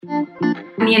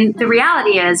I mean, the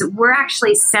reality is we're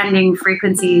actually sending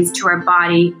frequencies to our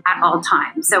body at all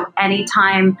times. So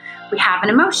anytime we have an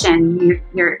emotion,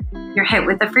 you're hit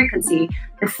with a frequency.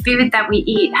 The food that we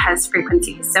eat has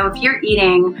frequencies. So if you're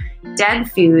eating dead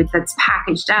food that's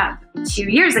packaged up 2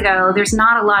 years ago, there's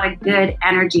not a lot of good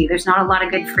energy. There's not a lot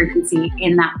of good frequency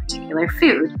in that particular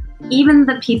food. Even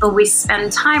the people we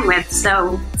spend time with.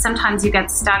 So sometimes you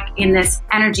get stuck in this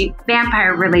energy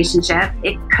vampire relationship.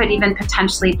 It could even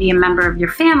potentially be a member of your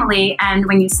family. And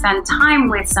when you spend time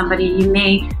with somebody, you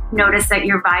may notice that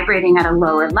you're vibrating at a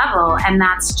lower level. And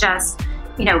that's just,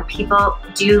 people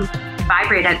do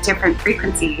vibrate at different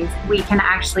frequencies. We can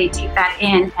actually take that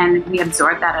in and we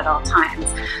absorb that at all times.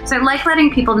 So I like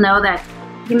letting people know that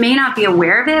you may not be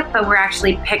aware of it, but we're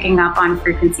actually picking up on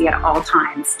frequency at all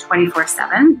times,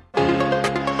 24/7.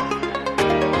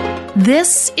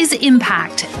 This is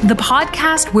Impact, the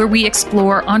podcast where we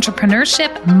explore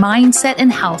entrepreneurship, mindset,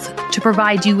 and health to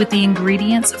provide you with the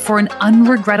ingredients for an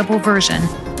unregrettable version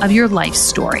of your life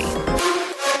story.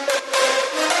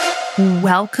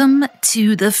 Welcome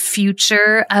to the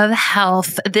future of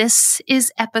health. This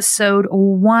is episode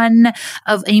 1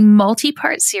 of a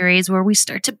multi-part series where we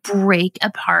start to break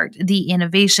apart the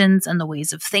innovations and the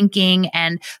ways of thinking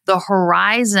and the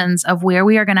horizons of where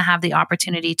we are going to have the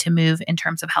opportunity to move in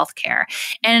terms of healthcare.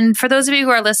 And for those of you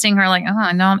who are listening who are like,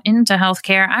 I'm not into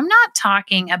healthcare, I'm not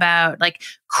talking about like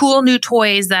cool new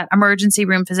toys that emergency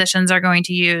room physicians are going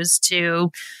to use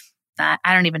to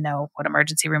I don't even know what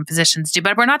emergency room physicians do,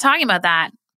 but we're not talking about that.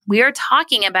 We are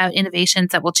talking about innovations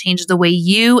that will change the way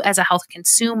you as a health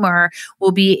consumer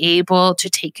will be able to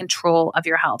take control of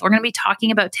your health. We're going to be talking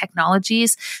about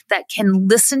technologies that can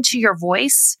listen to your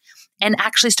voice and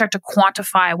actually start to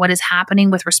quantify what is happening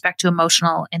with respect to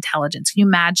emotional intelligence. Can you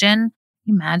imagine?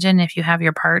 If you have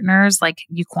your partners, like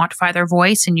you quantify their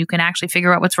voice and you can actually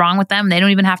figure out what's wrong with them. They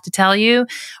don't even have to tell you.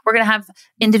 We're going to have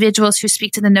individuals who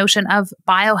speak to the notion of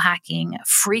biohacking,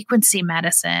 frequency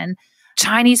medicine,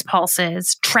 Chinese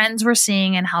pulses, trends we're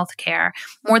seeing in healthcare.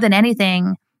 More than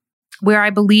anything, where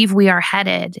I believe we are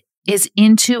headed is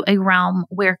into a realm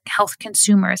where health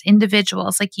consumers,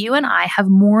 individuals like you and I, have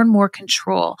more and more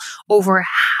control over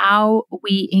how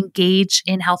we engage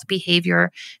in health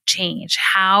behavior change,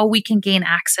 how we can gain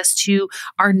access to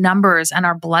our numbers and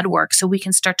our blood work so we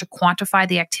can start to quantify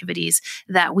the activities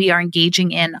that we are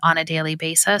engaging in on a daily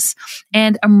basis,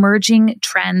 and emerging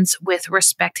trends with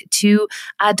respect to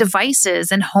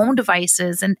devices and home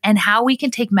devices and how we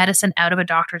can take medicine out of a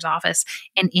doctor's office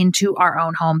and into our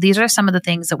own home. These are some of the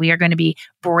things that we are going to be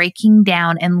breaking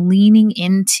down and leaning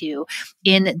into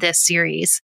in this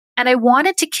series. And I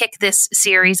wanted to kick this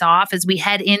series off as we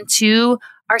head into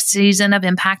our season of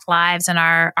Impact Lives and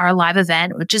our live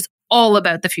event, which is all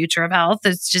about the future of health.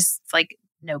 It's just like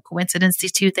no coincidence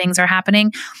these two things are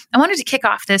happening. I wanted to kick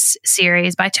off this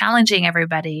series by challenging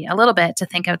everybody a little bit to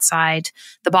think outside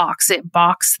the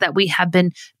box that we have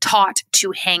been taught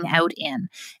to hang out in.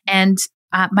 And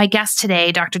my guest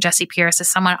today, Dr. Jessie Pierce,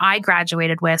 is someone I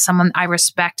graduated with, someone I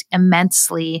respect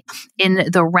immensely in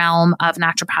the realm of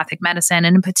naturopathic medicine.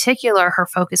 And in particular, her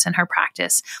focus in her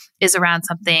practice is around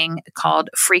something called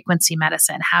frequency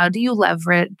medicine. How do you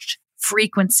leverage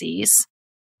frequencies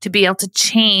to be able to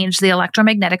change the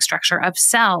electromagnetic structure of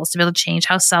cells, to be able to change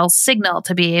how cells signal,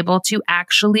 to be able to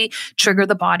actually trigger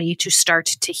the body to start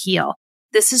to heal?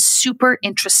 This is super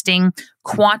interesting,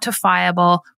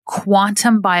 quantifiable,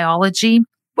 quantum biology.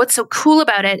 What's so cool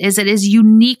about it is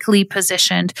uniquely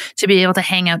positioned to be able to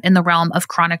hang out in the realm of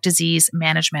chronic disease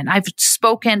management. I've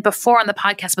spoken before on the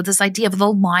podcast about this idea of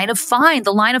the line of fine.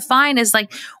 The line of fine is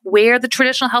like where the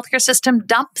traditional healthcare system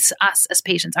dumps us as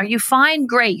patients. Are you fine?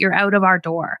 Great. You're out of our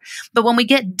door. But when we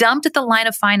get dumped at the line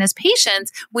of fine as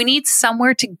patients, we need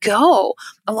somewhere to go.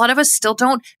 A lot of us still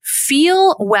don't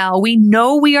feel well. We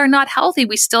know we are not healthy.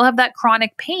 We still have that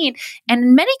chronic pain. And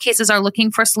in many cases are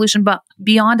looking for a solution, but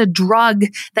beyond a drug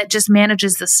that just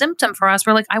manages the symptom for us.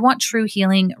 We're like, I want true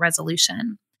healing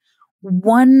resolution.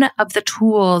 One of the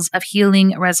tools of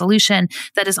healing resolution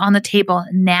that is on the table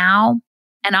now,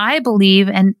 and I believe,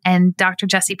 and Dr.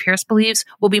 Jessie Pierce believes,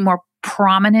 will be more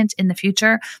prominent in the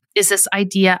future, is this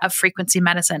idea of frequency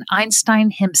medicine.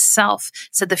 Einstein himself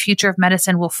said the future of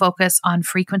medicine will focus on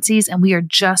frequencies, and we are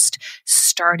just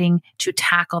starting to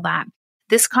tackle that.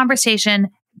 This conversation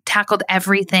tackled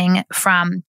everything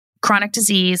from chronic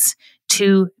disease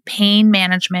to pain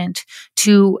management,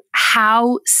 to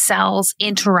how cells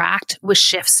interact with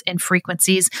shifts in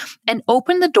frequencies, and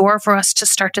open the door for us to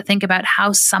start to think about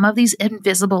how some of these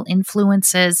invisible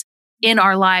influences in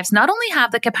our lives not only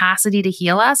have the capacity to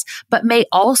heal us, but may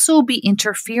also be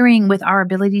interfering with our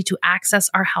ability to access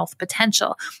our health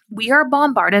potential. We are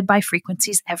bombarded by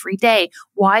frequencies every day,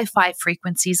 Wi-Fi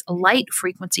frequencies, light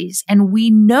frequencies, and we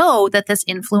know that this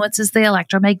influences the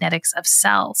electromagnetics of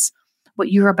cells.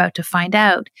 What you're about to find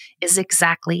out is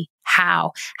exactly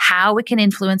how it can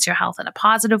influence your health in a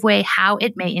positive way, how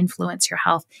it may influence your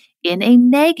health in a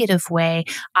negative way.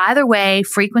 Either way,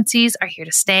 frequencies are here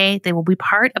to stay. They will be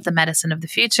part of the medicine of the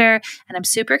future. And I'm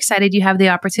super excited you have the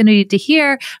opportunity to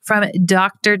hear from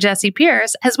Dr. Jessie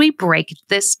Pierce as we break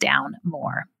this down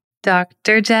more.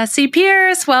 Dr. Jessie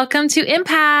Pierce, welcome to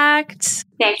Impact.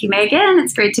 Thank you, Megan.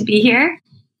 It's great to be here.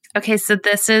 Okay, so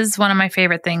this is one of my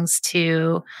favorite things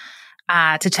to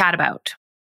chat about.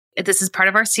 This is part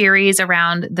of our series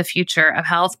around the future of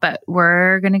health, but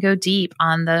we're going to go deep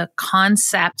on the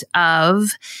concept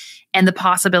of and the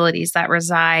possibilities that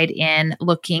reside in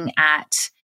looking at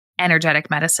energetic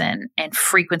medicine and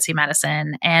frequency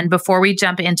medicine. And before we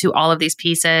jump into all of these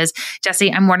pieces,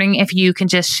 Jessie, I'm wondering if you can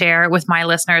just share with my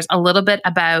listeners a little bit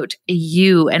about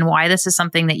you and why this is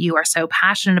something that you are so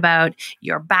passionate about,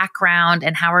 your background,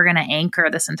 and how we're going to anchor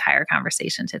this entire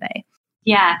conversation today.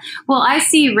 Yeah. Well, I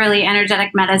see really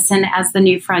energetic medicine as the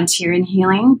new frontier in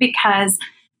healing because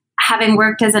having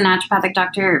worked as a naturopathic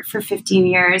doctor for 15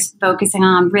 years, focusing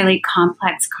on really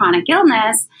complex chronic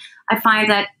illness, I find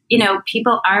that,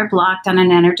 people are blocked on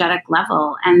an energetic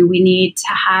level, and we need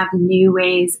to have new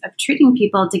ways of treating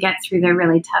people to get through their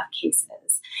really tough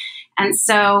cases. And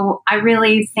so I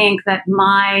really think that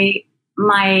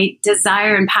my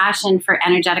desire and passion for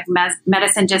energetic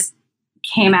medicine just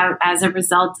came out as a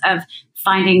result of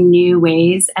finding new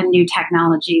ways and new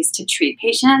technologies to treat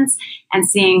patients and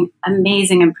seeing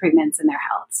amazing improvements in their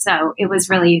health. So it was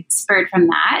really spurred from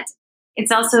that.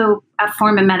 It's also a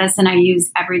form of medicine I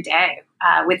use every day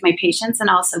with my patients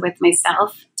and also with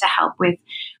myself to help with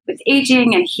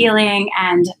aging and healing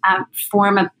and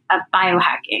form of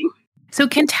biohacking. So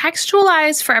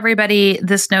contextualize for everybody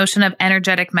this notion of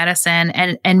energetic medicine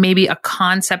and maybe a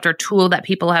concept or tool that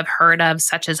people have heard of,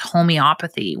 such as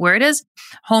homeopathy. Where does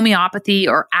homeopathy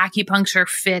or acupuncture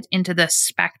fit into the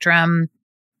spectrum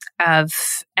of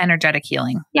energetic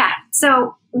healing? Yeah.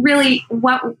 So really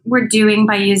what we're doing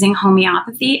by using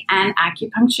homeopathy and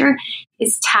acupuncture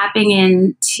is tapping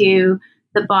into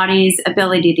the body's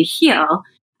ability to heal.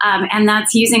 And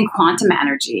that's using quantum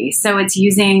energy. So it's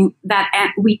using that,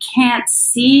 we can't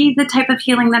see the type of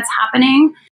healing that's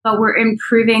happening, but we're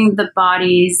improving the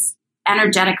body's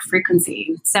energetic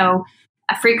frequency. So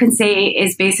a frequency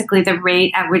is basically the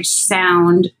rate at which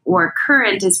sound or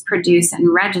current is produced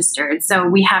and registered. So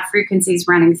we have frequencies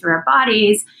running through our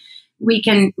bodies. We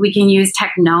can use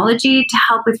technology to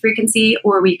help with frequency,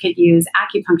 or we could use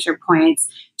acupuncture points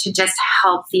to just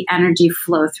help the energy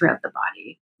flow throughout the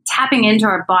body. Tapping into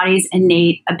our body's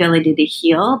innate ability to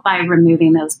heal by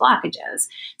removing those blockages.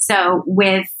 So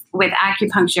with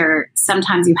acupuncture,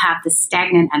 sometimes you have the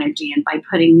stagnant energy, and by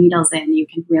putting needles in, you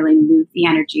can really move the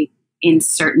energy in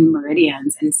certain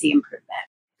meridians and see improvement.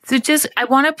 So I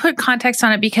want to put context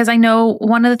on it because I know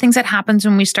one of the things that happens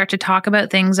when we start to talk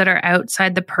about things that are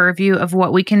outside the purview of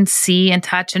what we can see and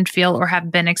touch and feel or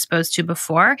have been exposed to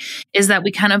before is that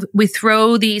we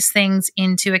throw these things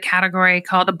into a category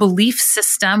called a belief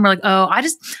system. We're like, oh, I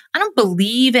don't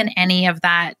believe in any of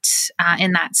that,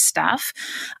 in that stuff.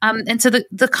 And so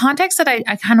the context that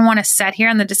I kind of want to set here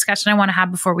and the discussion I want to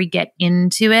have before we get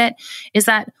into it is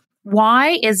that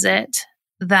why is it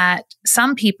that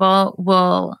some people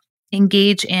will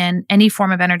engage in any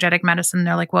form of energetic medicine?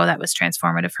 They're like, whoa, that was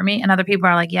transformative for me. And other people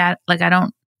are like, yeah, like I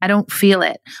don't feel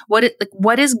it.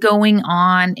 What is going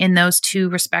on in those two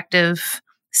respective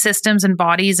systems and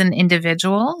bodies and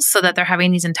individuals so that they're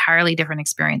having these entirely different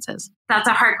experiences? That's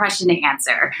a hard question to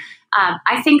answer.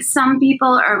 I think some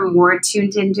people are more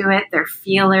tuned into it. They're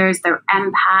feelers, they're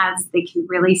empaths. They can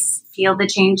really feel the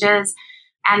changes.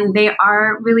 And they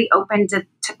are really open to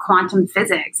quantum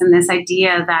physics and this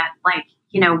idea that,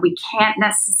 we can't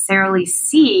necessarily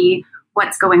see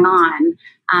what's going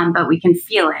on, but we can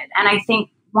feel it. And I think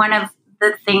one of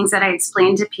the things that I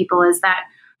explain to people is that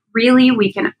really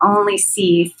we can only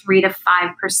see 3 to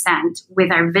 5%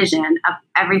 with our vision of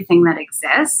everything that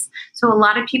exists. So a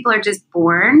lot of people are just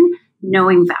born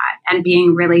knowing that and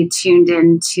being really tuned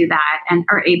into that and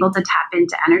are able to tap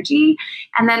into energy.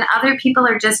 And then other people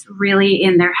are just really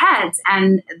in their heads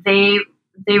and they're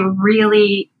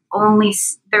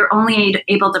only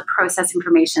able to process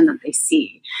information that they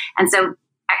see. And so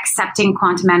accepting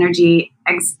quantum energy,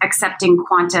 accepting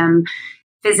quantum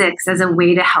physics as a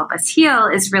way to help us heal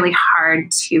is really hard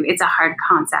it's a hard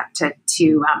concept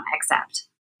to accept.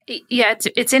 Yeah,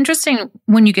 it's interesting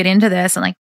when you get into this, and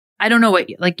like, I don't know what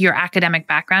like your academic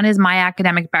background is. My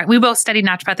academic background, we both studied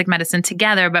naturopathic medicine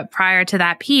together, but prior to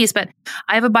that piece, but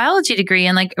I have a biology degree,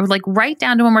 and like right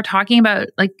down to when we're talking about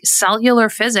like cellular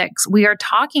physics, we are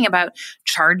talking about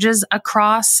charges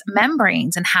across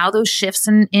membranes and how those shifts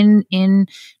in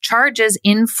charges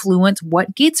influence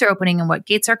what gates are opening and what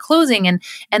gates are closing, and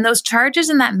those charges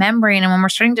in that membrane. And when we're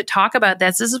starting to talk about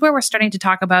this is where we're starting to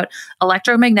talk about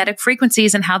electromagnetic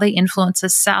frequencies and how they influence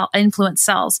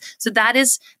cells. So that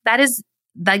is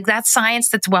like that's science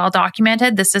that's well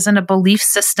documented. This isn't a belief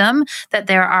system that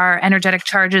there are energetic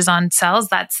charges on cells.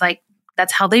 That's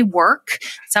how they work.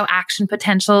 It's how action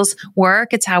potentials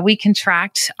work. It's how we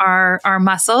contract our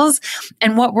muscles.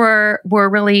 And what we're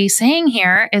really saying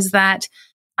here is that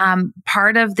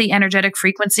part of the energetic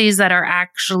frequencies that are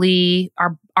actually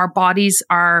our bodies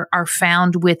are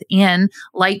found within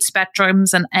light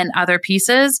spectrums and other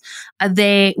pieces.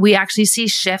 We actually see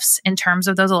shifts in terms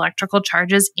of those electrical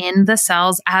charges in the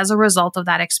cells as a result of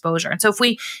that exposure. And so if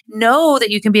we know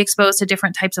that you can be exposed to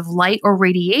different types of light or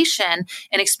radiation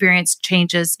and experience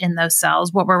changes in those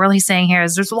cells, what we're really saying here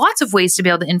is there's lots of ways to be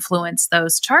able to influence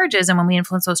those charges. And when we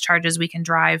influence those charges, we can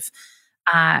drive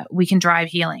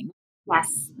healing.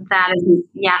 Yes, that is,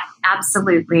 yeah,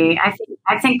 absolutely.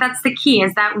 I think that's the key,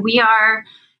 is that we are,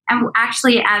 and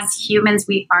actually as humans,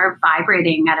 we are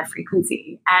vibrating at a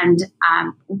frequency. And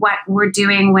what we're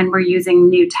doing when we're using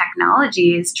new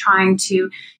technology is trying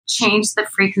to change the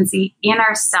frequency in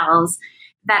our cells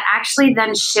that actually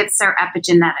then shifts our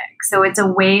epigenetic. So it's a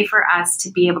way for us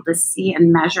to be able to see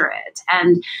and measure it.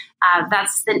 And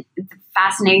that's the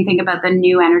fascinating thing about the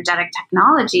new energetic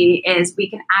technology is we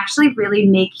can actually really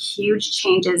make huge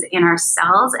changes in our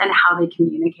cells and how they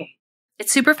communicate.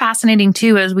 It's super fascinating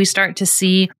too, as we start to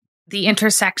see the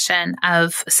intersection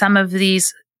of some of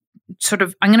these sort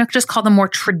of, I'm going to just call them more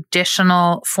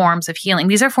traditional forms of healing.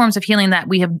 These are forms of healing that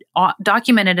we have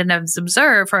documented and have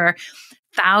observed for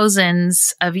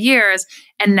thousands of years.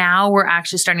 And now we're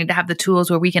actually starting to have the tools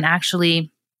where we can actually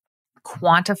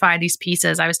quantify these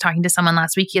pieces. I was talking to someone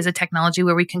last week. He has a technology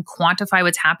where we can quantify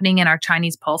what's happening in our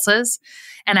Chinese pulses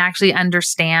and actually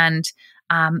understand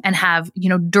and have,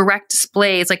 direct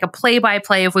displays, like a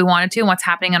play-by-play if we wanted to, and what's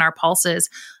happening in our pulses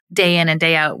day in and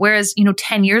day out. Whereas,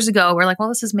 10 years ago, we're like, well,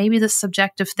 this is maybe this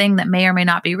subjective thing that may or may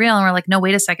not be real. And we're like, no,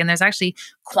 wait a second. There's actually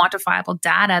quantifiable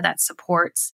data that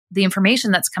supports the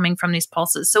information that's coming from these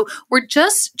pulses. So we're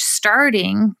just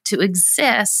starting to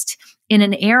exist in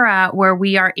an era where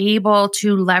we are able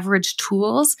to leverage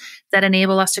tools that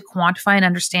enable us to quantify and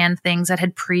understand things that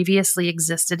had previously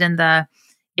existed in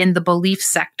the belief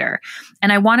sector.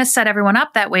 And I want to set everyone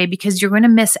up that way, because you're going to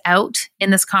miss out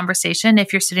in this conversation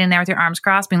if you're sitting there with your arms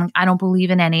crossed being like, I don't believe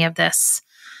in any of this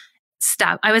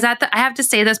stuff. I have to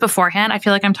say this beforehand. I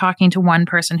feel like I'm talking to one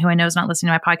person who I know is not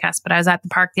listening to my podcast, but I was at the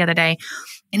park the other day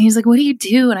and he was like, what do you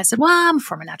do? And I said, well, I'm a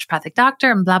former naturopathic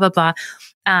doctor and blah, blah, blah.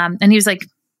 And he was like,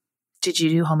 did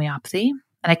you do homeopathy?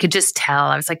 And I could just tell.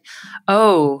 I was like,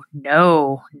 oh,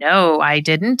 no, I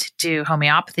didn't do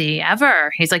homeopathy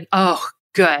ever. He's like, oh,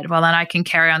 good. Well, then I can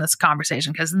carry on this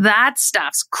conversation because that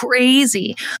stuff's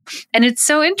crazy. And it's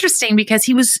so interesting because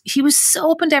he was so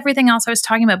open to everything else I was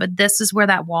talking about, but this is where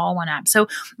that wall went up. So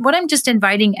what I'm just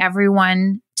inviting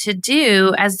everyone to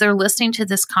do as they're listening to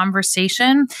this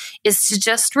conversation is to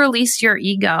just release your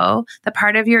ego, the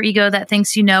part of your ego that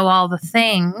thinks you know all the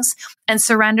things, and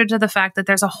surrender to the fact that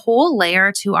there's a whole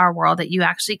layer to our world that you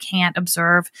actually can't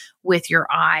observe with your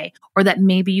eye, or that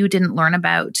maybe you didn't learn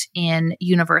about in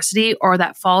university, or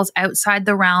that falls outside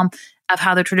the realm of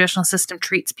how the traditional system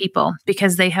treats people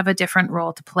because they have a different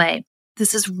role to play.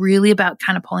 This is really about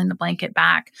kind of pulling the blanket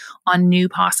back on new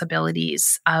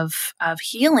possibilities of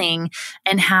healing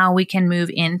and how we can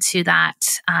move into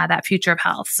that future of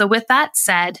health. So with that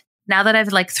said, now that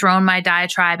I've thrown my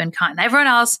diatribe and everyone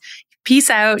else, peace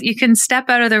out. You can step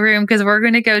out of the room because we're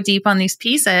going to go deep on these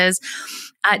pieces.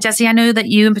 Jessie, I know that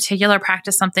you in particular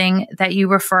practice something that you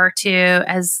refer to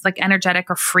as energetic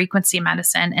or frequency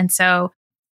medicine. And so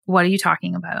what are you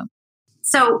talking about?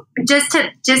 So just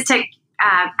to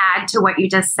add to what you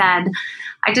just said,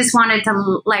 I just wanted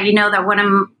to let you know that one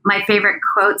of my favorite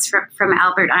quotes from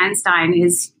Albert Einstein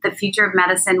is, the future of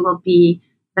medicine will be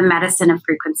the medicine of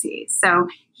frequencies. So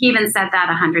he even said that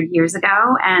 100 years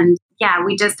ago. And yeah,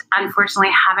 we just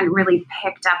unfortunately haven't really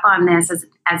picked up on this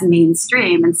as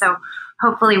mainstream. And so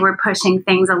hopefully we're pushing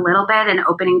things a little bit and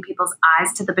opening people's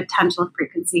eyes to the potential of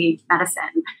frequency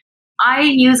medicine. I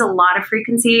use a lot of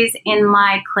frequencies in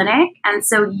my clinic, and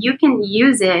so you can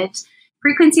use it.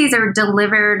 Frequencies are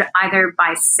delivered either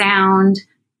by sound,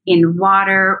 in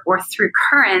water or through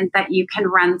current that you can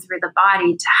run through the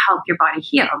body to help your body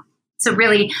heal. So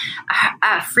really,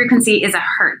 a frequency is a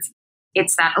hertz.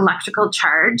 It's that electrical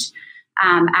charge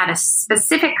at a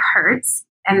specific hertz,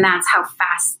 and that's how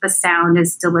fast the sound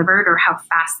is delivered or how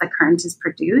fast the current is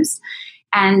produced.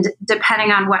 And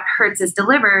depending on what hertz is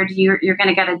delivered, you're going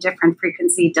to get a different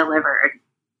frequency delivered.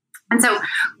 And so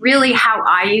really how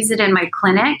I use it in my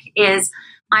clinic is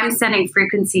I'm sending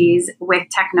frequencies with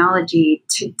technology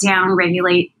to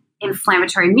downregulate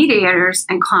inflammatory mediators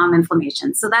and calm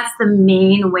inflammation. So that's the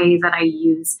main way that I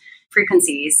use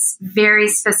frequencies very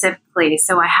specifically.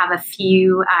 So I have a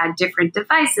few different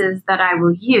devices that I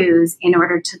will use in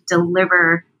order to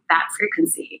deliver that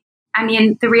frequency. I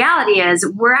mean, the reality is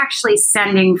we're actually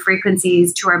sending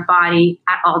frequencies to our body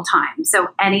at all times. So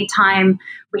anytime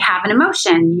we have an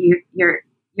emotion, you're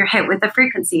hit with a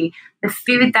frequency. The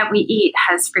food that we eat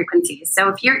has frequencies. So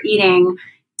if you're eating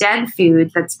dead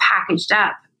food that's packaged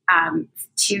up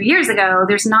 2 years ago,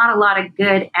 there's not a lot of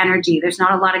good energy. There's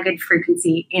not a lot of good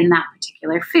frequency in that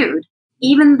particular food.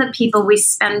 Even the people we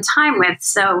spend time with.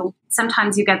 So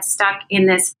sometimes you get stuck in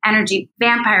this energy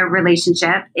vampire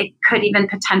relationship. It could even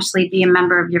potentially be a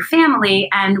member of your family.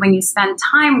 And when you spend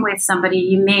time with somebody,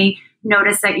 you may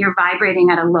notice that you're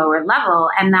vibrating at a lower level.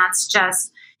 And that's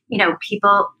just,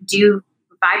 people do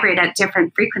vibrate at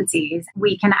different frequencies.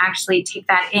 We can actually take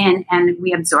that in and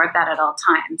we absorb that at all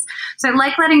times. So I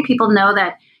like letting people know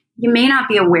that you may not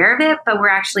be aware of it, but we're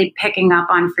actually picking up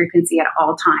on frequency at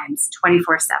all times,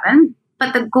 24/7.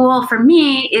 But the goal for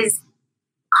me is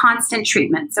constant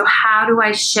treatment. So how do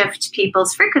I shift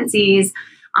people's frequencies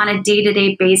on a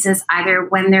day-to-day basis, either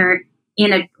when they're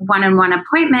in a one-on-one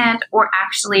appointment or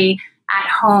actually at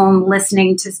home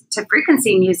listening to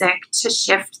frequency music to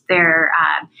shift their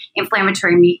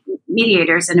inflammatory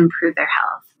mediators and improve their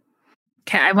health.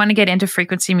 Okay, I want to get into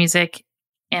frequency music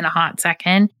in a hot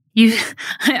second.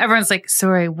 Everyone's like,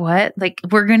 sorry, what? Like,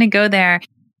 we're going to go there.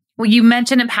 Well, you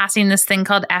mentioned in passing this thing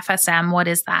called FSM. What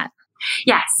is that?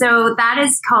 Yeah, so that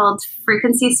is called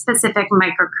frequency-specific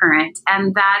microcurrent,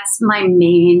 and that's my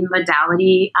main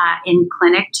modality in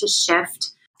clinic to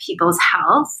shift people's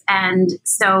health. And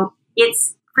so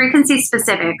it's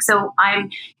frequency-specific. So I'm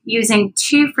using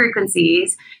 2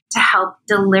 frequencies to help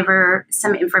deliver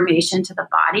some information to the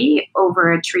body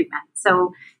over a treatment.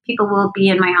 So people will be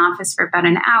in my office for about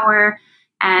an hour.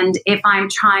 And if I'm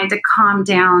trying to calm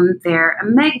down their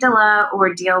amygdala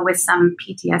or deal with some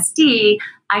PTSD,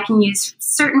 I can use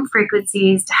certain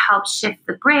frequencies to help shift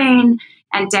the brain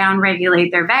and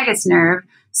downregulate their vagus nerve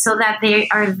so that they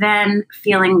are then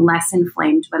feeling less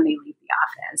inflamed when they leave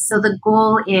the office. So the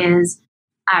goal is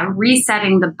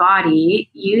resetting the body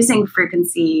using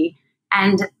frequency,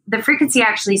 and the frequency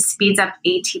actually speeds up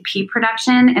ATP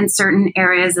production in certain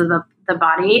areas of the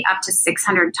body up to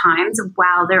 600 times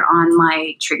while they're on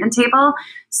my treatment table,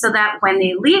 so that when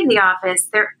they leave the office,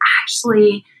 they're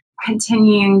actually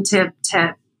continuing to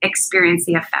experience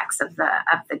the effects of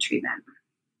the treatment.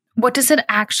 What does it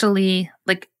actually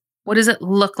like? What does it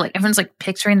look like? Everyone's like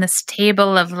picturing this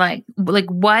table of like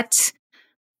what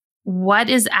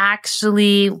is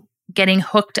actually getting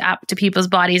hooked up to people's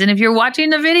bodies. And if you're watching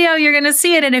the video, you're going to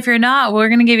see it. And if you're not, we're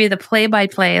going to give you the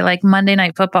play-by-play, like Monday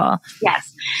Night Football.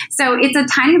 Yes. So it's a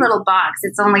tiny little box.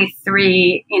 It's only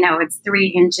 3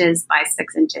 inches by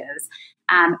 6 inches.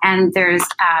 And there's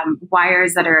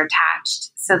wires that are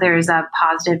attached. So there's a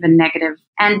positive and negative.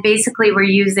 And basically we're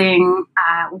using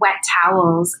wet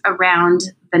towels around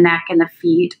the neck and the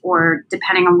feet, or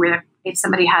depending on if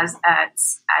somebody has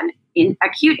an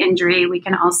acute injury, we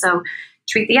can also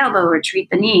treat the elbow or treat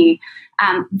the knee.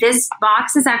 This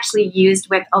box is actually used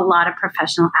with a lot of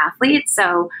professional athletes.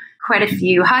 So quite a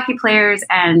few hockey players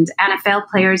and NFL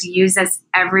players use this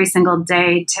every single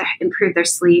day to improve their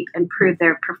sleep, improve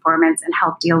their performance, and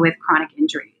help deal with chronic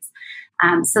injuries.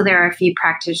 So there are a few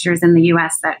practitioners in the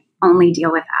US that only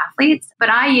deal with athletes, but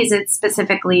I use it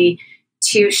specifically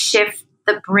to shift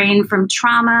the brain from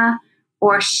trauma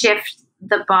or shift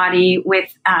the body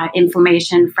with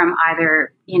inflammation from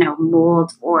either,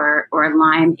 mold or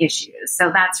Lyme issues.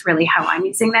 So that's really how I'm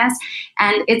using this.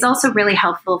 And it's also really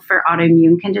helpful for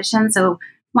autoimmune conditions. So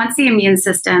once the immune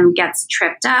system gets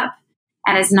tripped up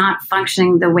and is not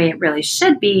functioning the way it really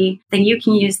should be, then you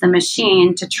can use the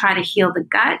machine to try to heal the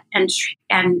gut and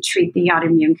treat the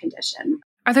autoimmune condition.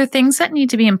 Are there things that need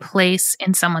to be in place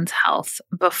in someone's health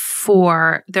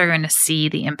before they're going to see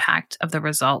the impact of the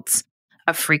results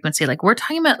of frequency? Like, we're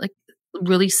talking about like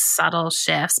really subtle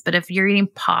shifts, but if you're eating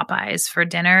Popeyes for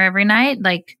dinner every night,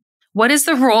 like, what is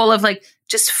the role of like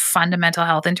just fundamental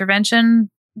health intervention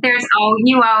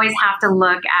You always have to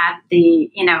look at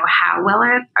the, how well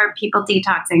are people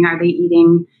detoxing? Are they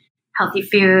eating healthy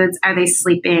foods? Are they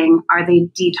sleeping? Are they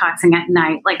detoxing at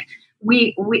night? Like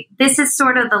we this is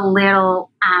sort of the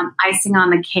little icing on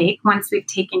the cake once we've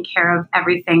taken care of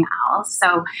everything else.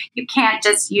 So you can't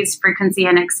just use frequency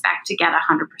and expect to get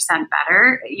 100%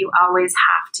 better. You always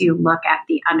have to look at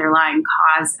the underlying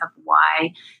cause of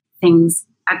why things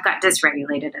got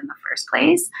dysregulated in the first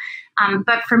place.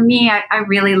 But for me, I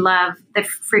really love the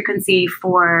frequency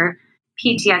for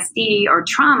PTSD or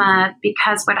trauma,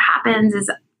 because what happens is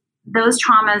those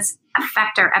traumas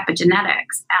affect our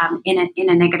epigenetics in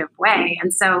a negative way.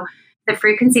 And so the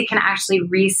frequency can actually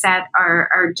reset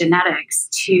our genetics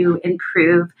to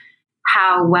improve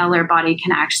how well our body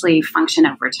can actually function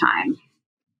over time.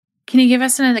 Can you give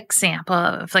us an example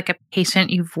of like a patient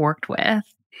you've worked with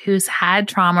who's had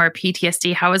trauma or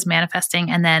PTSD, how it's manifesting,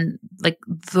 and then like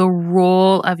the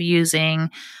role of using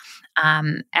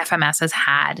FMS has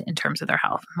had in terms of their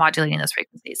health, modulating those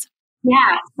frequencies?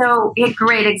 Yeah. So a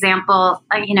great example,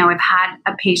 I've had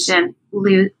a patient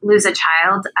lose a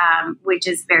child, which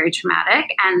is very traumatic.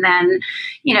 And then,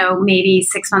 maybe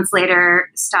 6 months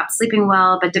later, stopped sleeping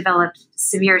well, but developed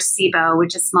severe SIBO,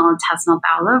 which is small intestinal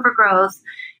bowel overgrowth,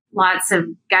 lots of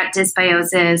gut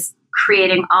dysbiosis,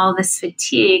 creating all this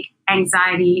fatigue,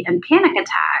 anxiety, and panic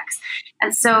attacks.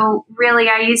 And so really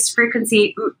I used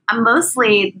frequency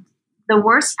mostly. The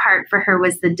worst part for her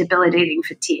was the debilitating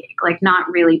fatigue, like not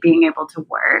really being able to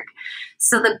work.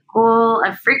 So the goal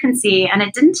of frequency, and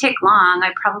it didn't take long,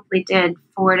 I probably did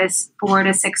 4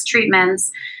 to 6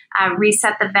 treatments,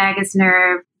 reset the vagus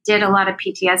nerve, did a lot of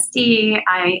PTSD.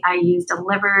 I used a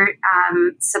liver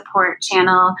support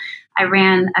channel. I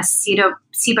ran a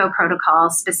SIBO protocol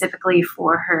specifically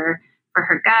for her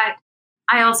gut.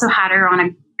 I also had her on a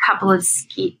couple of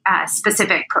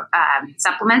specific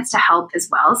supplements to help as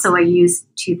well. So I use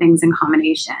 2 things in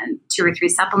combination, 2 or 3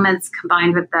 supplements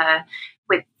combined with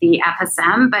the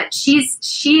FSM. But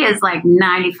she is like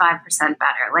 95%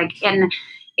 better. And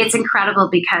it's incredible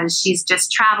because she's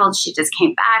just traveled. She just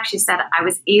came back. She said, I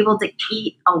was able to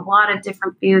eat a lot of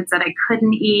different foods that I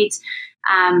couldn't eat.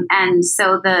 And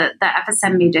so the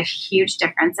FSM made a huge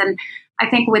difference. And I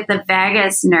think with the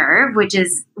vagus nerve, which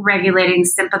is regulating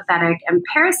sympathetic and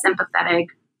parasympathetic,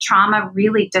 trauma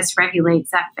really dysregulates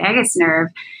that vagus nerve.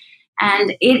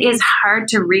 And it is hard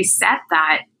to reset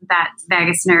that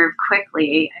vagus nerve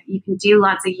quickly. You can do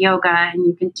lots of yoga and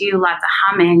you can do lots of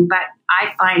humming, but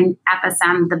I find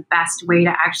FSM the best way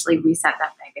to actually reset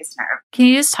that vagus nerve. Can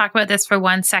you just talk about this for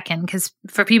 1 second? Because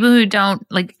for people who don't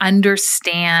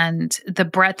understand the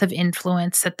breadth of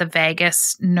influence that the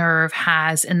vagus nerve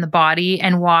has in the body,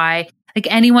 and why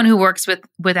anyone who works with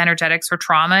energetics or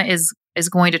trauma is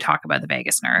going to talk about the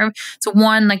vagus nerve. So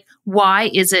one,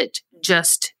 why is it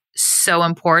just so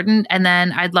important? And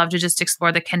then I'd love to just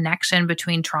explore the connection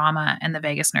between trauma and the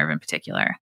vagus nerve in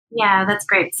particular. Yeah, that's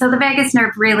great. So the vagus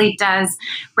nerve really does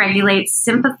regulate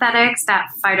sympathetics, that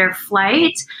fight or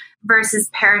flight, versus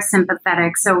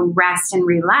parasympathetic, so rest and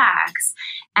relax.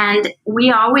 And we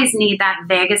always need that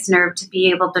vagus nerve to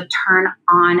be able to turn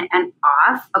on and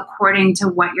off according to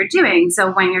what you're doing. So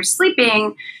when you're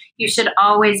sleeping, you should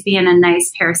always be in a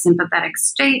nice parasympathetic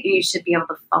state. You should be able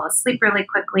to fall asleep really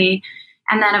quickly.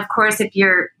 And then, of course, if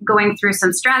you're going through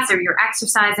some stress or you're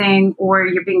exercising or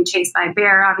you're being chased by a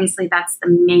bear, obviously that's the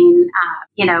main,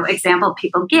 example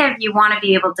people give. You want to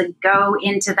be able to go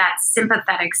into that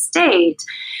sympathetic state.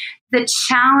 The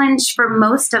challenge for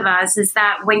most of us is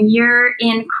that when you're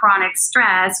in chronic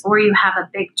stress or you have a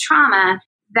big trauma,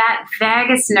 that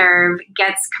vagus nerve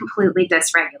gets completely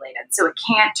dysregulated. So it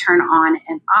can't turn on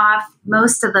and off.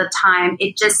 Most of the time,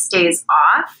 it just stays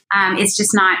off. It's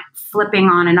just not flipping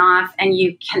on and off, and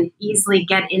you can easily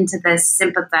get into this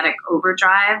sympathetic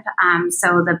overdrive.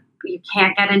 So you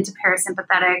can't get into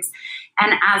parasympathetics.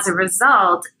 And as a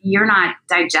result, you're not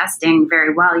digesting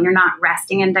very well. You're not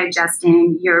resting and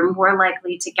digesting. You're more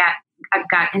likely to get a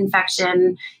gut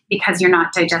infection because you're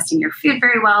not digesting your food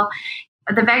very well.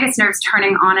 The vagus nerve's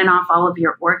turning on and off all of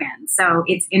your organs. So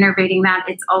it's innervating that.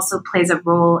 It also plays a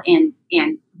role in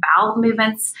bowel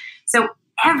movements. So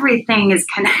everything is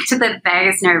connected to the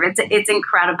vagus nerve. It's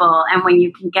incredible. And when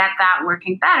you can get that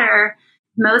working better,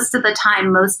 most of the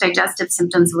time, most digestive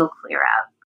symptoms will clear out.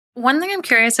 One thing I'm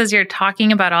curious as you're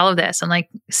talking about all of this and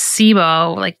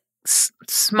SIBO,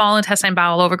 small intestine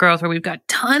bowel overgrowth, where we've got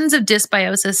tons of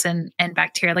dysbiosis and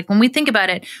bacteria. When we think about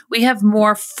it, we have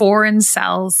more foreign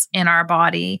cells in our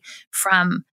body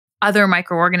from other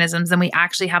microorganisms than we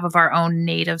actually have of our own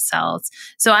native cells.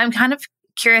 So I'm kind of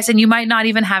curious, and you might not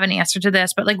even have an answer to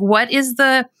this, but what is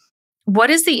the what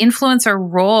is the influence or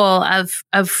role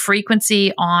of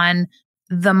frequency on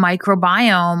the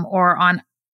microbiome or on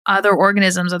other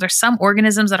organisms? Are there some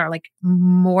organisms that are like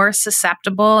more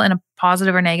susceptible in a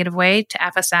positive or negative way to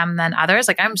FSM than others?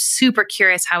 Like, I'm super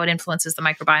curious how it influences the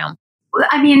microbiome.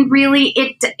 I mean, really,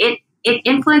 it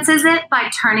influences it by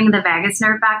turning the vagus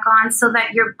nerve back on so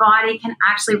that your body can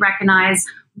actually recognize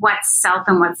what's self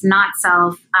and what's not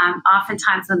self.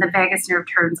 Oftentimes when the vagus nerve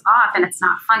turns off and it's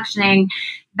not functioning,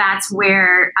 that's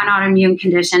where an autoimmune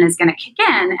condition is going to kick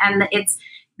in. And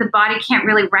the body can't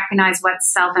really recognize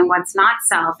what's self and what's not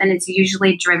self, and it's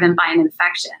usually driven by an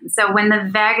infection. So when the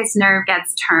vagus nerve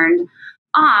gets turned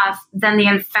off, then the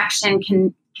infection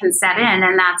can set in,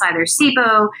 and that's either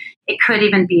SIBO. It could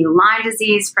even be Lyme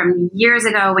disease from years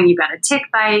ago when you got a tick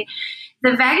bite.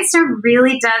 The vagus nerve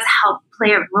really does help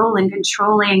play a role in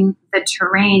controlling the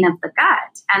terrain of the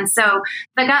gut. And so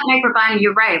the gut microbiome,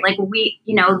 you're right, like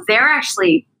they're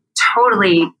actually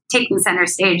totally taking center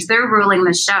stage. They're ruling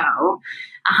the show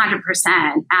 100%.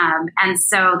 And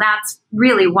so that's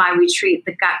really why we treat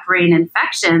the gut-brain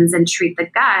infections and treat the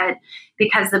gut,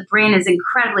 because the brain is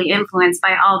incredibly influenced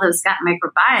by all those gut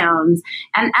microbiomes.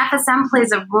 And FSM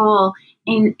plays a role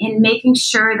in making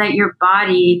sure that your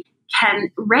body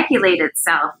can regulate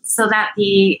itself so that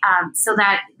the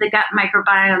gut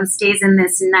microbiome stays in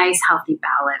this nice, healthy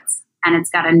balance. And it's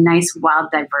got a nice,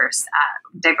 wild,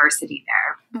 diversity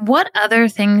there. What other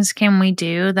things can we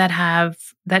do that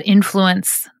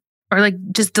influence or like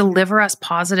just deliver us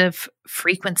positive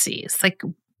frequencies? Like,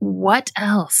 what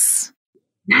else?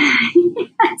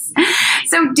 Yes.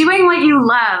 So doing what you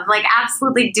love, like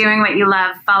absolutely doing what you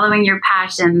love, following your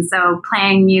passion. So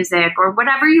playing music or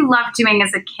whatever you loved doing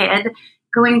as a kid,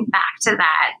 going back to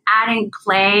that, adding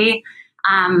play,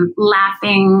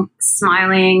 laughing,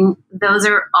 smiling, those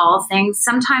are all things.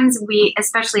 Sometimes we,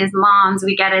 especially as moms,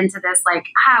 we get into this like,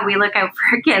 we look out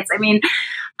for our kids. I mean,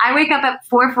 I wake up at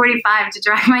 4:45 to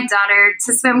drive my daughter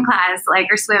to swim class, like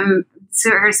her swim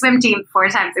team 4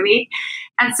 times a week.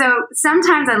 And so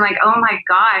sometimes I'm like, oh my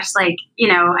gosh, like,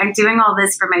 I'm doing all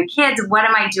this for my kids. What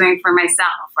am I doing for myself?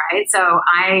 Right. So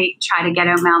I try to get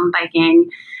out mountain biking.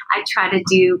 I try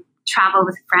to travel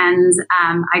with friends.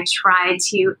 I try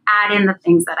to add in the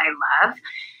things that I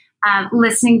love.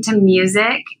 Listening to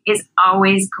music is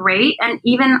always great. And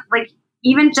even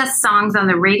just songs on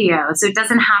the radio. So it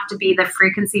doesn't have to be the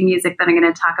frequency music that I'm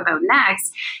going to talk about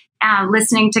next.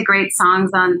 Listening to great songs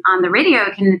on the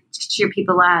radio can cheer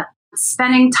people up.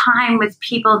 Spending time with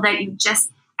people that you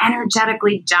just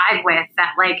energetically jive with,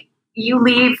 that like you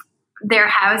leave their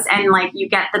house and like you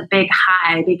get the big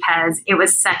high because it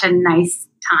was such a nice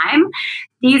time.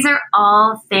 These are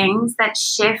all things that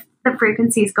shift the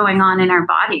frequencies going on in our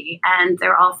body. And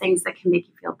they're all things that can make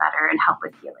you feel better and help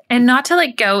with healing. And not to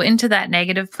like go into that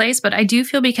negative place, but I do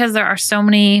feel because there are so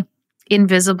many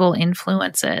invisible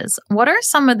influences. What are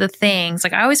some of the things,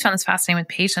 like I always found this fascinating with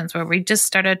patients where we just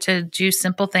started to do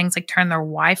simple things like turn their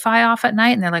Wi-Fi off at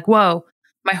night and they're like, whoa,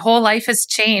 my whole life has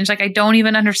changed. Like I don't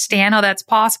even understand how that's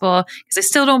possible because I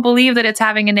still don't believe that it's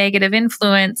having a negative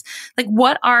influence. Like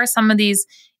what are some of these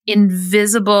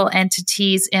invisible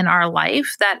entities in our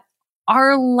life that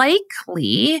are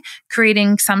likely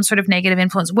creating some sort of negative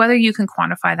influence, whether you can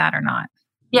quantify that or not?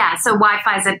 Yeah, so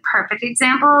Wi-Fi is a perfect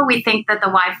example. We think that the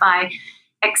Wi-Fi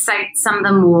excites some of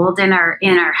the mold in our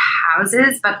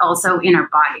houses, but also in our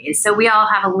bodies. So we all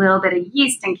have a little bit of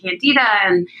yeast and candida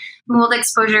and mold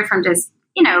exposure from just,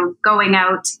 going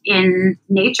out in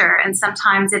nature. And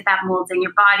sometimes if that mold's in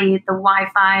your body, the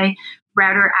Wi-Fi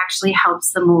router actually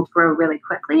helps the mold grow really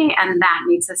quickly, and that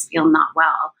makes us feel not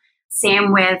well.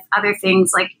 Same with other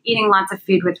things like eating lots of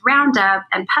food with Roundup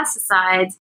and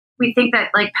pesticides. We think that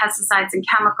like pesticides and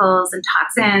chemicals and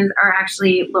toxins are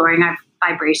actually lowering our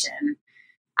vibration.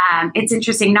 It's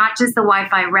interesting, not just the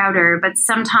Wi-Fi router, but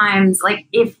sometimes like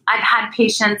if I've had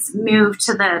patients move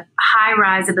to the high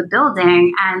rise of a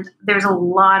building and there's a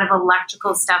lot of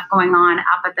electrical stuff going on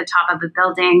up at the top of the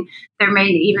building, there may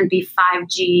even be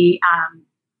 5G,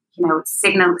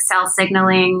 cell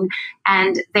signaling,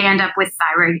 and they end up with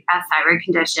a thyroid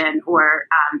condition or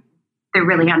they're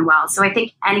really unwell. So I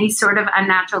think any sort of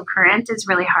unnatural current is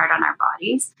really hard on our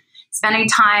bodies. Spending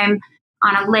time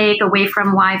on a lake away from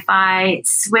Wi-Fi,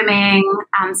 swimming,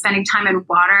 spending time in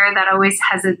water, that always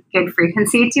has a good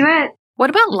frequency to it.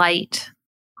 What about light?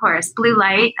 Of course, blue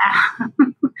light.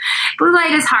 Blue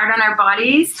light is hard on our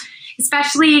bodies,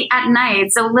 especially at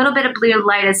night. So a little bit of blue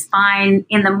light is fine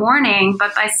in the morning,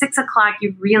 but by 6 o'clock,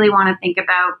 you really want to think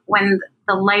about when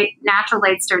natural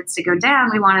light starts to go down,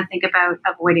 we want to think about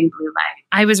avoiding blue light.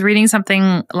 I was reading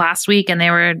something last week and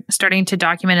they were starting to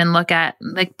document and look at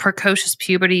like precocious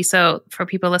puberty. So for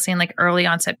people listening, like early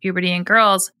onset puberty in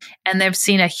girls, and they've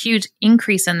seen a huge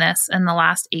increase in this in the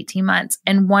last 18 months.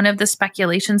 And one of the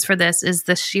speculations for this is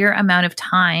the sheer amount of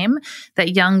time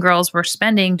that young girls were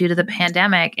spending due to the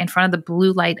pandemic in front of the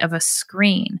blue light of a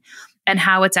screen, and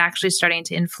how it's actually starting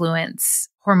to influence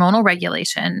hormonal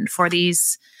regulation for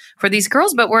these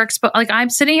girls. But we're like,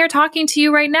 I'm sitting here talking to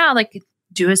you right now, like,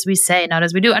 do as we say, not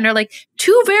as we do, under like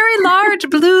two very large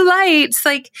blue lights.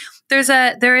 Like there's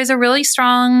a really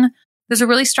strong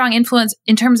influence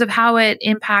in terms of how it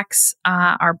impacts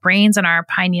our brains and our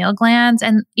pineal glands.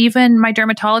 And even my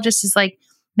dermatologist is like,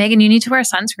 Megan, you need to wear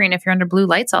sunscreen if you're under blue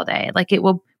lights all day. Like it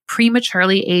will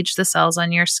prematurely age the cells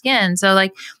on your skin. So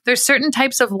like there's certain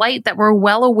types of light that we're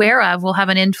well aware of will have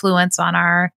an influence on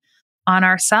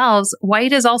our cells.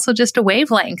 White is also just a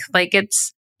wavelength. Like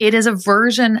it is a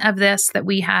version of this that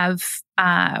we have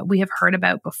heard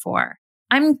about before.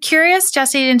 I'm curious,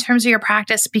 Jessie, in terms of your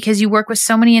practice, because you work with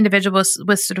so many individuals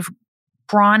with sort of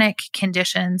chronic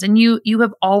conditions, and you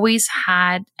have always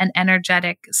had an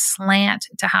energetic slant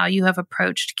to how you have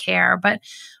approached care. But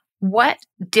what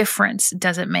difference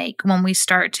does it make when we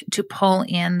start to pull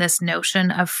in this notion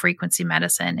of frequency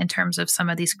medicine in terms of some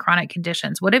of these chronic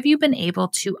conditions? What have you been able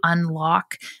to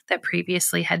unlock that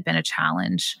previously had been a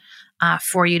challenge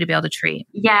for you to be able to treat?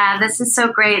 Yeah, this is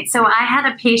so great. So I had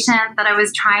a patient that I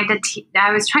was trying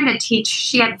to teach.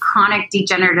 She had chronic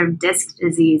degenerative disc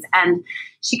disease and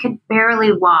she could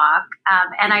barely walk.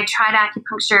 And I tried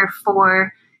acupuncture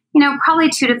for, probably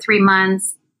 2 to 3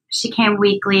 months. She came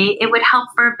weekly. It would help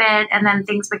for a bit, and then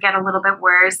things would get a little bit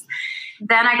worse.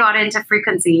 Then I got into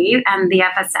frequency and the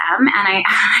FSM, and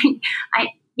I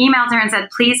emailed her and said,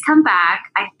 please come back.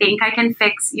 I think I can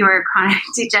fix your chronic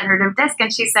degenerative disc.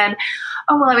 And she said,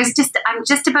 oh, well, I'm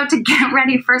just about to get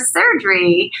ready for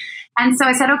surgery. And so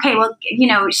I said, okay, well,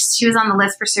 she was on the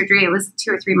list for surgery. It was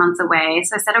 2 or 3 months away.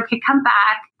 So I said, okay, come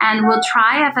back and we'll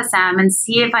try FSM and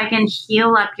see if I can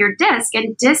heal up your disc.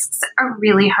 And discs are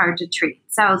really hard to treat.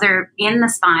 So they're in the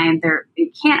spine.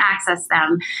 You can't access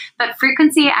them. But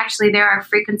frequency, actually, there are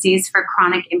frequencies for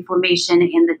chronic inflammation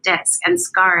in the disc and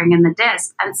scarring in the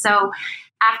disc. And so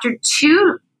after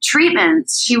 2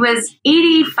 treatments, she was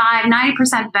 85,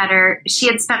 90% better. She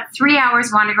had spent 3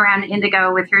 hours wandering around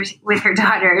Indigo with her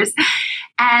daughters.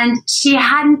 And she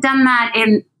hadn't done that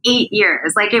in 8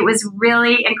 years. Like, it was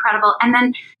really incredible. And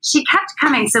then she kept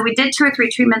coming. So we did 2 or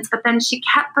 3 treatments, but then she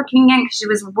kept booking in because she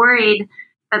was worried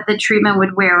that the treatment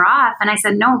would wear off. And I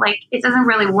said, no, it doesn't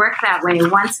really work that way.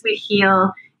 Once we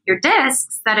heal your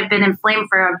discs that have been inflamed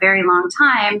for a very long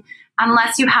time,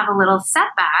 unless you have a little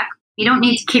setback, you don't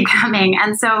need to keep coming.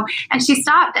 And she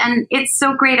stopped, and it's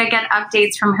so great. I get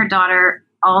updates from her daughter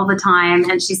all the time,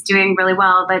 and she's doing really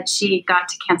well, but she got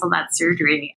to cancel that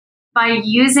surgery. By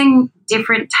using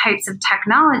different types of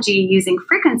technology, using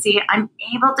frequency, I'm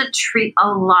able to treat a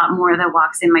lot more that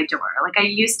walks in my door. Like, I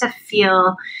used to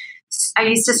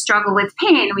struggle with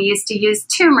pain. We used to use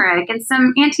turmeric and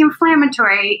some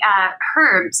anti-inflammatory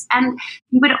herbs, and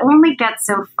you would only get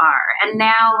so far. And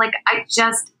now,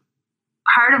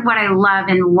 part of what I love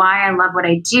and why I love what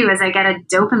I do is I get a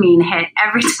dopamine hit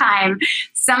every time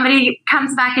somebody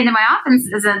comes back into my office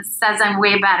and says I'm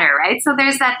way better, right? So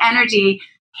there's that energy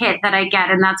hit that I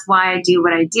get, and that's why I do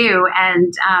what I do.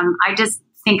 And I just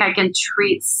think I can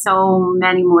treat so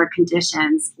many more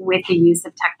conditions with the use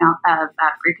of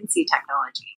frequency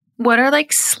technology. What are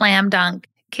slam dunk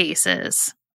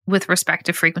cases with respect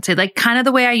to frequency? Like, kind of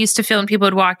the way I used to feel when people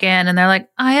would walk in and they're like,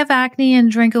 I have acne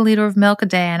and drink a liter of milk a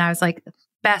day. And I was like,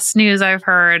 best news I've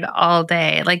heard all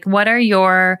day. Like, what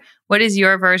is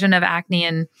your version of acne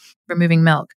and removing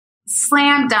milk?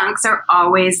 Slam dunks are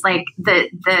always like the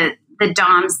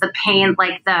DOMS, the pain,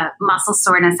 like the muscle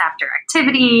soreness after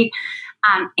activity,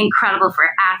 incredible for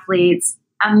athletes,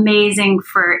 amazing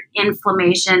for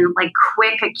inflammation, like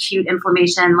quick acute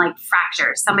inflammation, like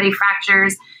fractures. Somebody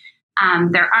fractures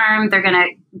their arm, they're going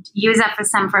to use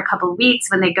FSM for a couple of weeks.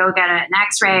 When they go get an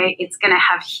x-ray, it's going to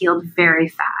have healed very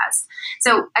fast.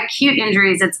 So acute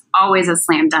injuries, it's always a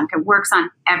slam dunk. It works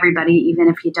on everybody, even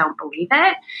if you don't believe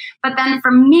it. But then for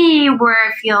me, where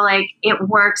I feel like it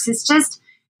works is just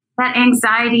that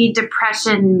anxiety,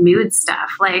 depression, mood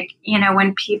stuff. Like,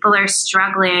 when people are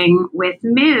struggling with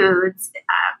moods,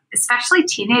 especially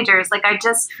teenagers, like, I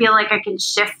just feel like I can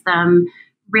shift them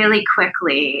really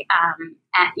quickly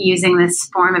at using this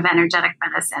form of energetic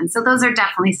medicine. So those are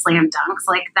definitely slam dunks,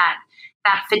 like that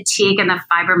fatigue and the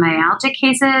fibromyalgia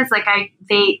cases. Like,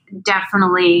 they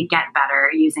definitely get better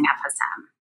using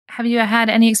FSM. Have you had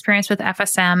any experience with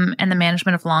FSM and the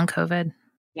management of long COVID?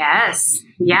 Yes,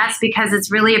 because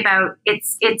it's really about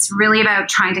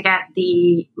trying to get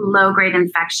the low-grade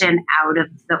infection out of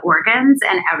the organs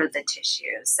and out of the tissue.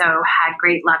 So had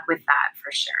great luck with that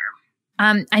for sure.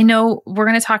 I know we're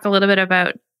going to talk a little bit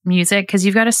about music because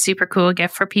you've got a super cool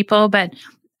gift for people, but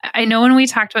I know when we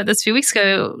talked about this a few weeks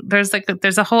ago, there's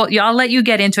a whole, I'll let you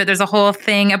get into it. There's a whole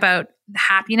thing about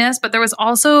happiness, but there was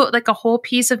also like a whole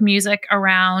piece of music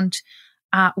around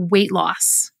weight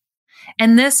loss.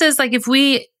 And this is like, if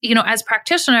we, as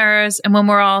practitioners, and when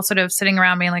we're all sort of sitting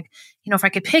around being like, if I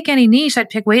could pick any niche, I'd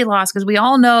pick weight loss, because we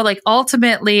all know, like,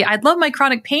 ultimately, I'd love my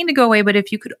chronic pain to go away. But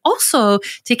if you could also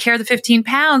take care of the 15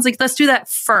 pounds, like, let's do that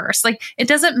first. Like, it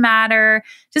doesn't matter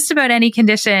just about any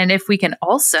condition. If we can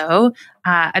also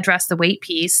address the weight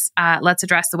piece, let's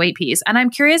address the weight piece. And I'm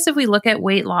curious if we look at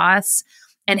weight loss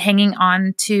and hanging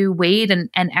on to weight and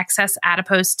excess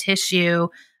adipose tissue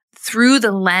through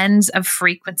the lens of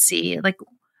frequency. Like,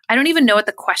 I don't even know what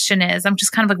the question is. I'm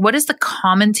just kind of like, what is the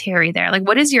commentary there? Like,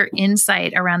 what is your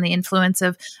insight around the influence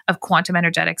of quantum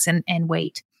energetics and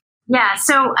weight? Yeah.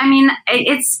 So, I mean,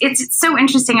 it's so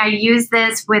interesting. I used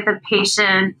this with a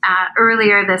patient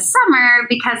earlier this summer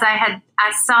because I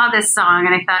saw this song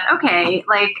and I thought, okay,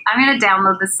 like, I'm going to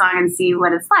download this song and see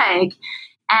what it's like.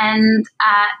 And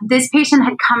this patient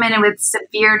had come in with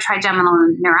severe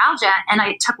trigeminal neuralgia, and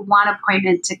I took one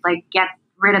appointment to like get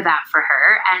rid of that for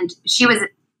her. And she was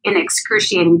in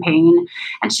excruciating pain,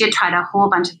 and she had tried a whole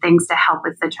bunch of things to help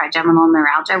with the trigeminal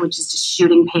neuralgia, which is just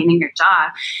shooting pain in your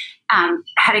jaw,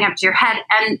 heading up to your head.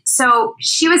 And so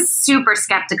she was super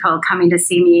skeptical coming to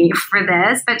see me for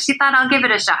this, but she thought, I'll give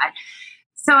it a shot.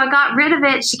 So I got rid of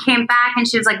it. She came back and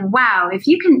she was like, wow, if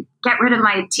you can get rid of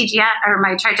my TGN or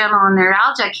my trigeminal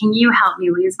neuralgia, can you help me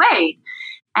lose weight?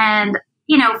 And,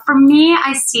 for me,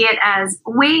 I see it as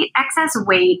excess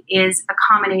weight is a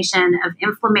combination of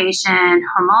inflammation,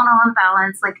 hormonal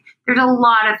imbalance. Like, there's a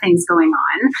lot of things going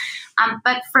on.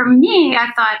 But for me,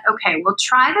 I thought, okay, we'll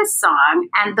try this song.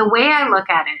 And the way I look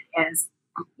at it is,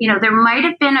 there might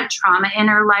have been a trauma in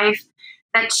her life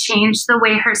that changed the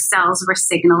way her cells were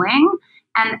signaling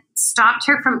and stopped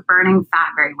her from burning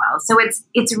fat very well. So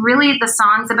it's really, the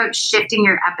song's about shifting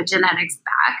your epigenetics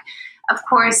back. Of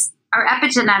course, our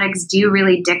epigenetics do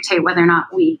really dictate whether or not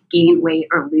we gain weight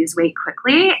or lose weight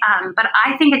quickly, but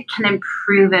I think it can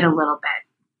improve it a little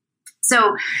bit.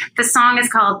 So the song is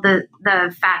called the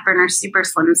Fat Burner Super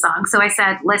Slim Song. So I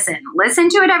said, listen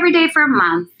to it every day for a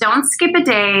month. Don't skip a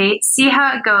day. See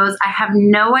how it goes. I have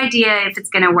no idea if it's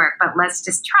going to work, but let's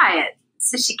just try it.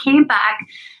 So she came back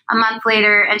a month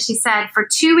later and she said, for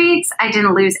 2 weeks, I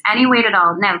didn't lose any weight at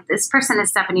all. Now, this person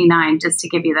is 79, just to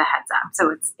give you the heads up.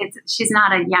 So she's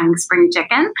not a young spring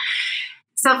chicken.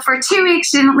 So for 2 weeks,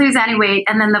 she didn't lose any weight.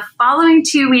 And then the following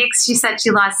 2 weeks, she said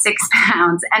she lost 6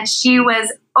 pounds. And she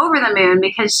was over the moon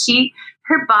because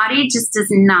her body just does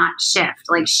not shift.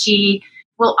 Like, she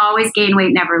will always gain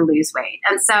weight, never lose weight.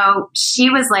 And so she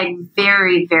was like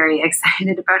very, very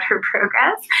excited about her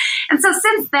progress. And so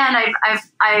since then,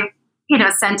 I've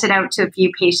sent it out to a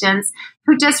few patients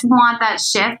who just want that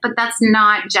shift, but that's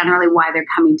not generally why they're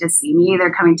coming to see me.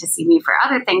 They're coming to see me for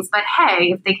other things. But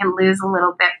hey, if they can lose a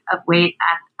little bit of weight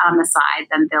on the side,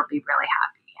 then they'll be really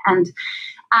happy.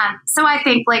 And so I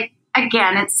think, like,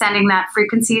 again, it's sending that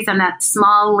frequencies and that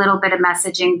small little bit of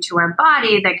messaging to our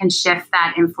body that can shift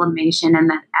that inflammation and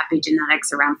that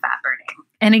epigenetics around fat burning.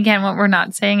 And again, what we're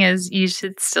not saying is you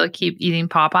should still keep eating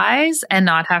Popeyes and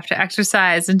not have to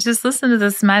exercise and just listen to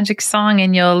this magic song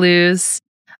and you'll lose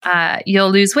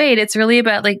weight. It's really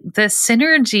about like the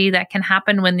synergy that can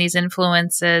happen when these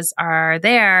influences are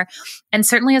there. And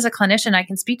certainly as a clinician, I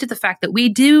can speak to the fact that we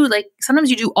do, like,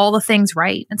 sometimes you do all the things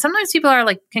right. And sometimes people are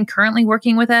like concurrently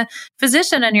working with a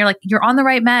physician and you're on the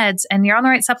right meds and you're on the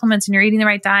right supplements and you're eating the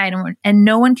right diet. And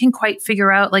no one can quite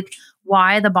figure out like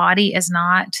why the body is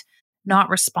not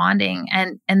responding.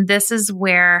 And this is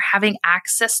where having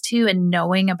access to and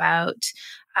knowing about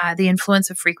the influence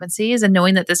of frequencies and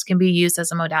knowing that this can be used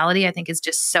as a modality, I think it's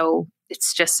just so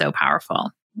powerful.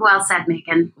 Well said,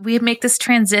 Megan. We make this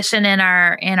transition in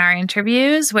our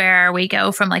interviews where we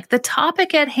go from like the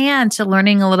topic at hand to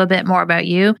learning a little bit more about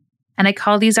you. And I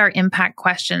call these our impact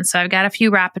questions. So I've got a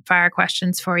few rapid fire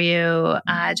questions for you,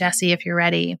 Jessie, if you're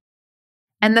ready.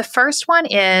 And the first one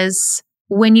is,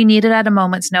 when you need it at a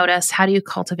moment's notice, how do you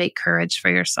cultivate courage for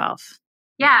yourself?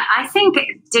 Yeah, I think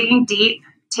digging deep,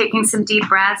 taking some deep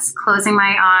breaths, closing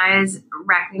my eyes,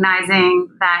 recognizing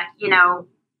that,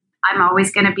 I'm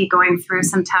always going to be going through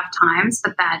some tough times,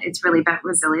 but that it's really about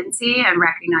resiliency and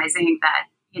recognizing that,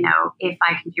 if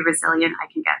I can be resilient, I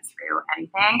can get through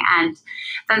anything. And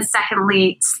then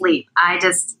secondly, sleep. I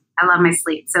love my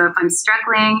sleep. So if I'm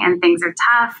struggling and things are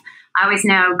tough, I always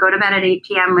know, go to bed at 8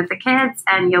 p.m. with the kids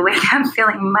and you'll wake up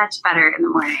feeling much better in the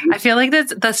morning. I feel like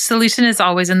the solution is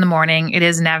always in the morning.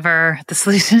 The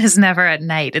solution is never at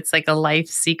night. It's like a life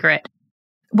secret.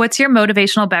 What's your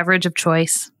motivational beverage of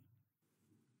choice?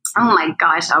 Oh my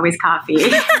gosh, always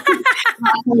coffee.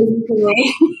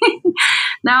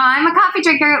 No, I'm a coffee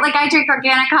drinker. Like, I drink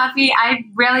organic coffee. I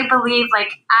really believe,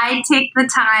 like, I take the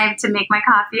time to make my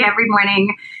coffee every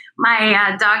morning.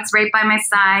 My dog's right by my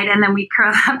side, and then we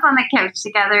curl up on the couch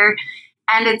together,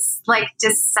 and it's like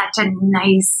just such a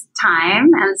nice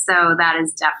time. And so that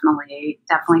is definitely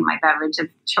my beverage of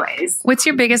choice. What's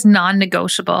your biggest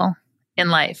non-negotiable in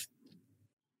life?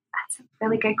 That's a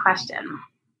really good question.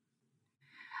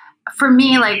 For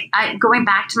me, like, going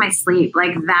back to my sleep,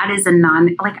 like, that is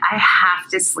I have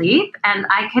to sleep, and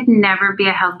I could never be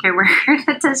a healthcare worker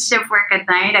that does shift work at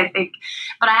night, I think,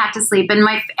 but I have to sleep. And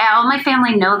all my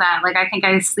family know that. Like, I think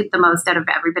I sleep the most out of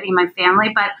everybody in my family,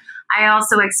 but I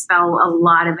also expel a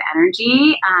lot of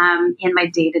energy in my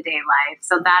day-to-day life.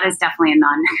 So that is definitely a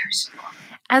non-negotiable.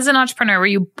 As an entrepreneur, were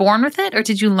you born with it, or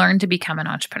did you learn to become an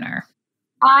entrepreneur?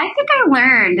 I think I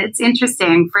learned. It's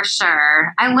interesting, for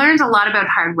sure. I learned a lot about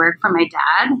hard work from my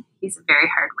dad. He's a very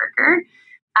hard worker.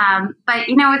 But,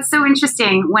 it's so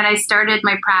interesting. When I started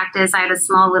my practice, I had a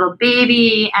small little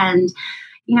baby, and,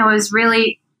 I was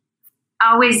really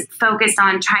always focused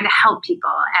on trying to help people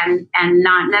and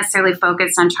not necessarily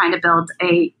focused on trying to build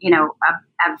a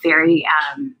very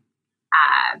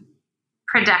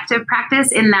productive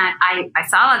practice, in that I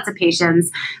saw lots of patients,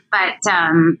 but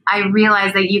I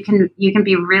realized that you can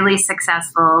be really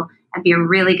successful and be a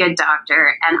really good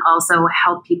doctor and also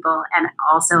help people and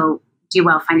also do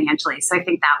well financially. So I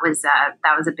think that was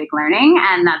a big learning,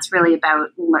 and that's really about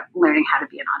learning how to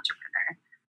be an entrepreneur.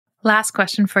 Last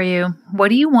question for you. What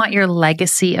do you want your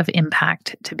legacy of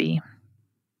impact to be?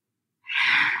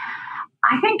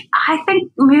 I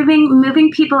think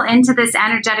moving people into this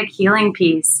energetic healing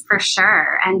piece, for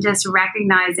sure, and just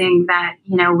recognizing that,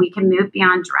 we can move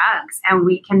beyond drugs, and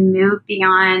we can move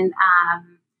beyond,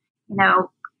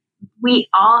 we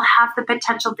all have the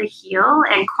potential to heal,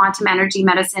 and quantum energy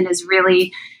medicine is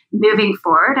really moving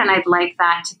forward. And I'd like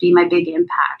that to be my big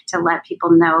impact, to let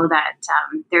people know that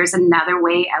there's another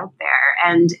way out there.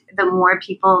 And the more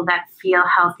people that feel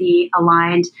healthy,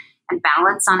 aligned, and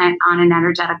balance on an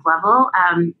energetic level,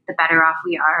 the better off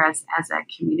we are as a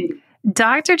community.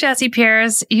 Dr. Jessie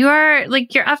Pierce, you're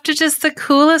up to just the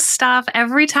coolest stuff.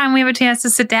 Every time we have a chance to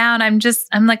sit down, I'm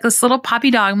like this little puppy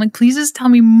dog. I'm like, please just tell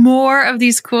me more of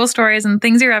these cool stories and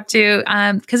things you're up to.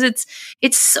 Because it's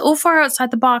so far outside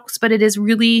the box, but it is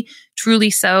really, truly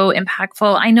so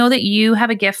impactful. I know that you have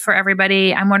a gift for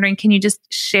everybody. I'm wondering, can you just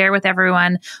share with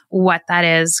everyone what that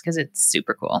is? Because it's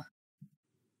super cool.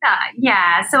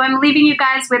 Yeah. So I'm leaving you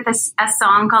guys with a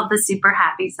song called the Super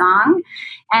Happy Song.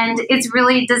 And it's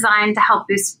really designed to help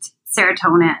boost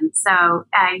serotonin. So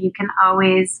you can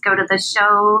always go to the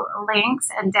show links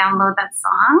and download that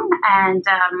song and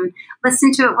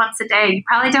listen to it once a day. You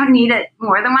probably don't need it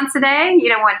more than once a day. You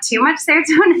don't want too much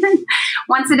serotonin.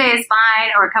 Once a day is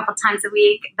fine, or a couple times a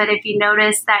week. But if you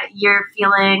notice that you're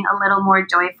feeling a little more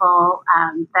joyful,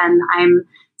 then I'm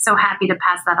so happy to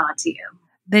pass that on to you.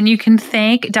 Then you can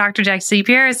thank Dr. Jessie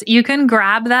Pierce. You can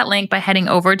grab that link by heading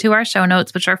over to our show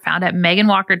notes, which are found at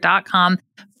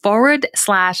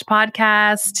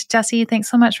meganwalker.com/podcast. Jessie, thanks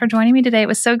so much for joining me today. It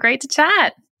was so great to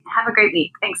chat. Have a great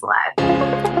week. Thanks a lot.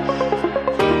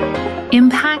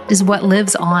 Impact is what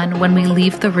lives on when we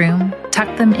leave the room,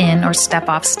 tuck them in, or step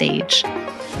off stage.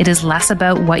 It is less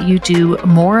about what you do,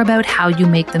 more about how you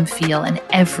make them feel, and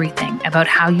everything about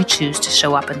how you choose to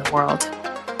show up in the world.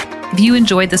 If you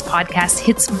enjoyed this podcast,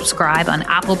 hit subscribe on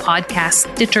Apple Podcasts,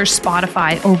 Stitcher,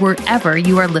 Spotify, or wherever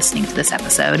you are listening to this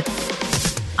episode.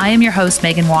 I am your host,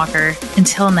 Megan Walker.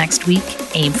 Until next week,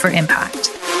 aim for impact.